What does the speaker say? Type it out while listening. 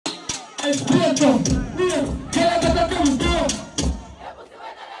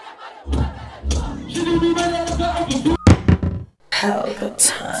Pelpa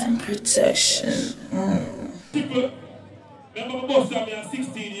time protection. Remember my boss, I'm a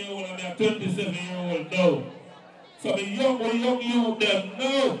 16-year-old, I'm a 27-year-old now. So the young youth them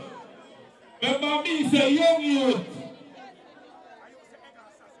now. Remember me say young youth.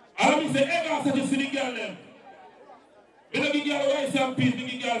 I me say eggs to see the girl them. We don't give girl rice and peas, we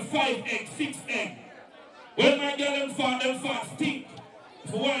give girl 5 eggs, 6 eggs. When my girl them fat stink.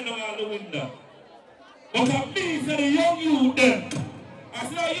 So why not out the window? But I me say the young youth them. I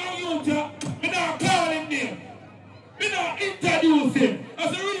said the young youth, me not call him name. Me not introduce him. I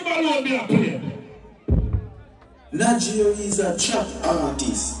said really my Lord me a play. Najeeriii is a trap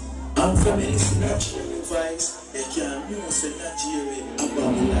artist. And from any Najeeriii vibes, they can't know say Najeeriii a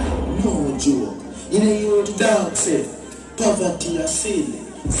Babylon. No joke. In a year the dog said, poverty a sin.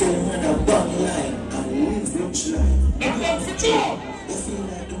 Say man a bang line and live rich life. That's for sure. They feel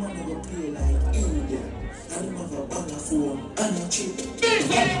like the money go play like India. And them have a bang of phone and a chip. This is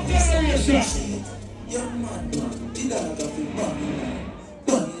your generation. Young man, the dog of the bang line.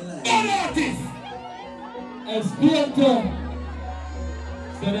 Bang line. Bad artist. Espírito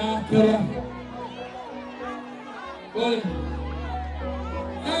será aquela. Olha,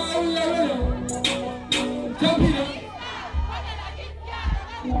 Campina.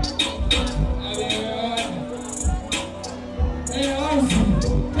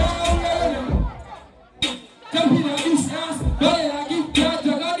 Campina, distância, vai aqui,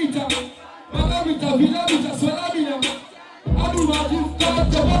 tenta, garita, magamita, vila, vila, sola, vila, abrimado,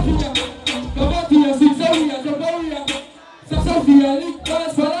 canta, batia. Kabatia, Sixaria, Jabaria, Sasafia,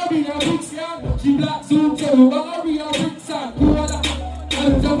 Likas, Farabia, Bixian, she black suit, Bagaria, Bixan, Kuala,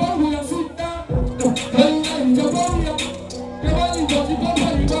 and Jabaria, Sutta, and Jabaria, Kavali,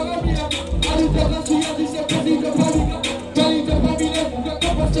 Jibari, Bagaria, Alitasia, Disappointing the Padica, Kalita Pamina, the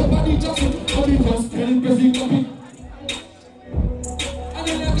Kapas of Padita, Paditas, and Pesicopi. And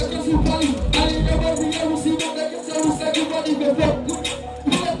then I got you, Pali, I never see what I can say, everybody before.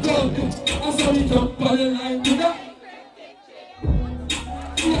 I saw it up by the line to that.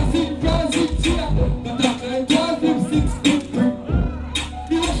 See, I see Brazil, but that line 12 with 6 big brick.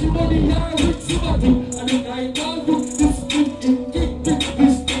 The washi money here with Simati, and the night all with this big in kick big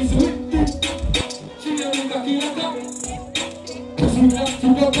business with it. She never got the other, cause we have to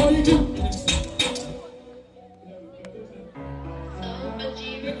go for you.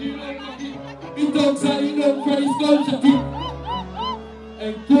 In dogs are in up for his culture team.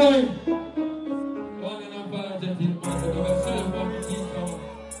 And boy, one and apologetic man, the myself of the team come.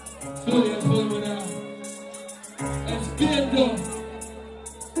 Slowly and slowly now. And Spiento,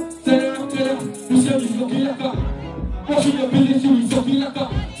 Serena, Michelle is looking like a washing the building, she is looking like a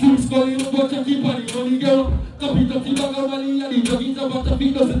she is calling the watch and keep on the only girl. Capito Tibaga Mali and the jogging about the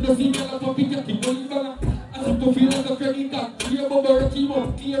fingers and the singer of a picture, the only baga. As a profile like a credit card, clear bomber, team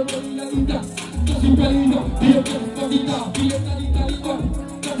up, clear money and in that. Cause you can leave up, be a better Fatita, be a Taliban.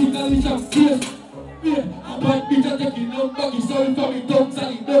 Yes, yeah, I might be just taking no buggy, sorry for me, don't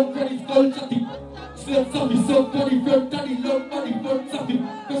tell it, don't credit, don't chat it. Slip something, so funny, from daddy, love money, don't stop it,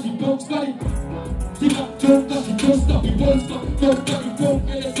 cause you don't stop it. She got drunk, cause she don't stop it, don't stop, don't daddy, don't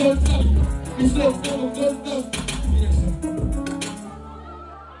get it, don't stop it. It's slow, don't stop. Yes, sir.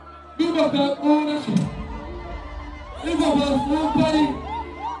 Give up that ownership. Give up that nobody.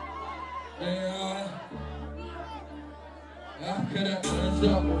 After that,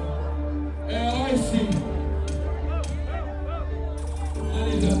 I see. That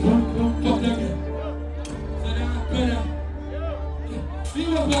is a boom fuck again. So now, better.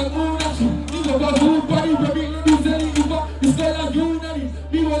 Think about ownership. Think about who body, baby. Let me tell you, it's kind of unity.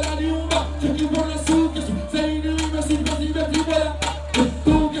 People are the Uber. Check you for the suitcase. Say you need me, see, but you bet you better.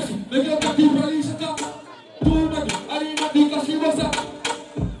 Don't get you. Make your body release it up. Too much. I didn't know because she was up.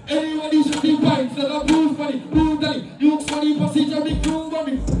 Anybody should be fine. So the proof for it. Proof that it. You funny, but see, you make proof for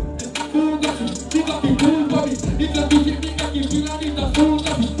me.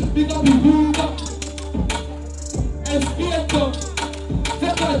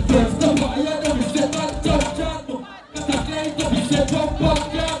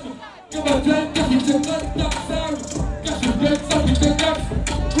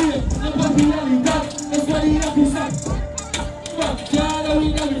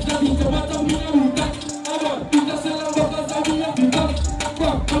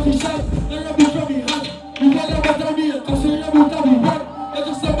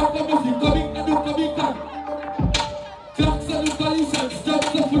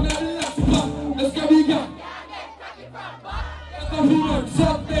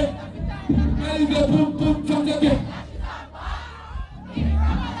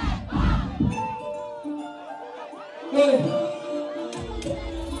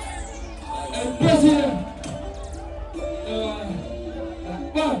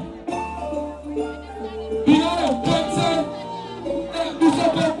 You know what I'm saying? That do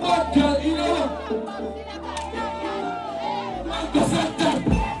something bad, girl, you know what? I'm the center.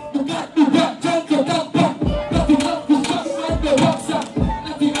 You got the back, jump the top back. Got the love to shot, man, the boxer.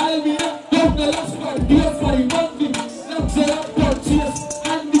 Not the Almina, don't the last one. Here's for the monthly. Let's say I'm for cheers.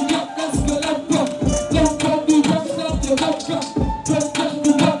 Handicap, that's the left one. Don't come the box, not the boxer. Don't touch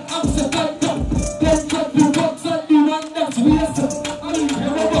the box, I'm the center. Don't touch the box, and the one that's weird. I mean,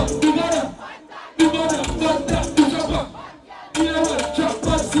 remember, you gotta. But that to jump up. You know what? Jump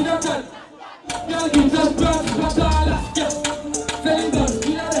up, see that man. Y'all get just brush, but all that's just. Say that,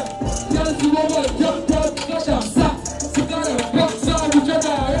 you know that. Y'all see what what jump up, got them socks. See got them box on with your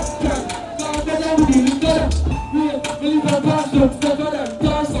direction. Can't get them with you, got them. Yeah, believe I pass them, step on them,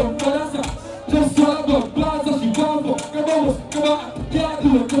 dance some, but that's a. Just swallow up, blast as you go for. Come on, can't do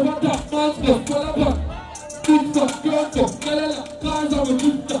it, come on, that man's go, swallow up. Big fuck, girl, go, galala, cars on the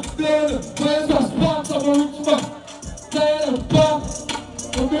rooftop, where's the spots of a rich man? Tired of box,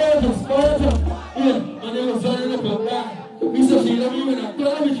 the bears are yeah, my name was running up a line. He said she love me when I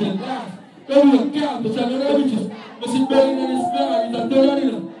thought we should laugh. Don't be a cat, but I know that we just, but she's burning in his sky, he's a third in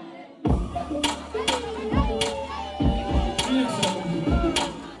him.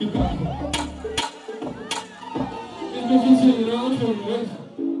 It's been sitting around for the rest.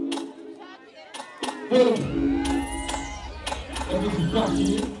 This is party.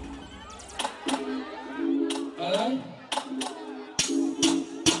 Alright?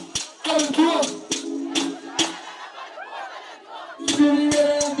 Come on.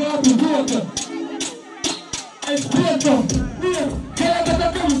 It's Pelpa.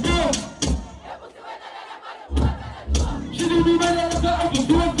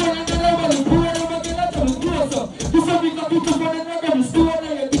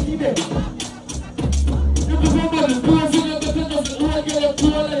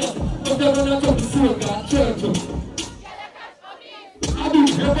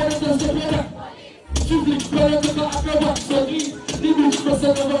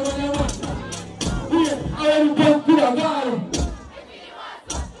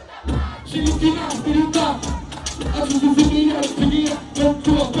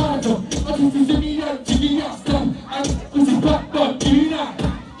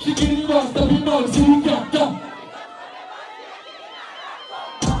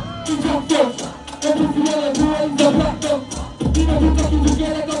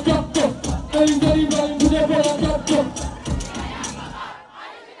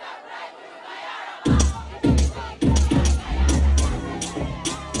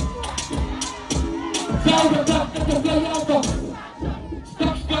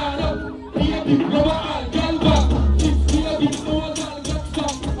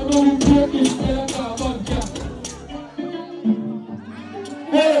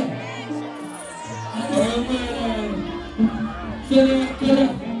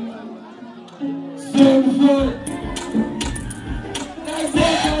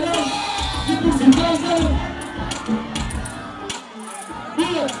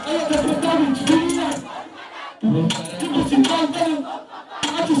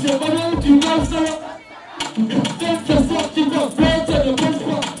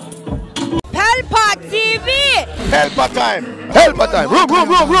 Pelpa time! Pelpa time! Room!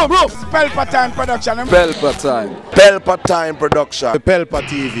 Pelpa time production. Pelpa time. Pelpa time production. Pelpa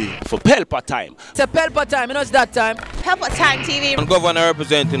TV. For Pelpa time. It's a Pelpa time, you know it's that time. Pelpa time TV. I'm governor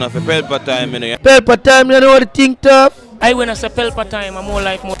representing of Pelpa time, you know. Pelpa time, you know what the thing tough? I when I say Pelpa time, I'm more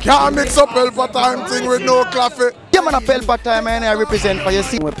like more. Can't mix up Pelpa time thing with no coffee. Yeah, man, a Pelpa time, and I represent for you.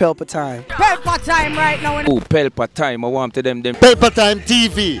 See, we're Pelpa time. Pelpa time right now. Oh, Pelpa time, I want to them. Pelpa time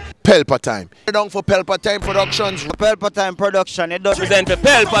TV. Pelpa time. Down for Pelpa time productions. Pelpa time production. It does Present for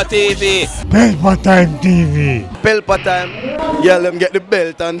Pelpa TV. Pelpa time TV. Pelpa time. Yeah, let them get the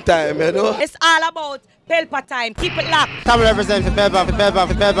belt on time, you know. It's all about Pelpa time. Keep it locked. Come represent for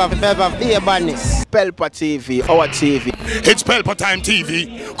Pelpa, be a badness. Pelpa TV, our TV. It's Pelpa time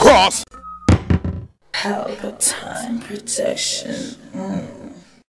TV. Cross. Pelpa time protection.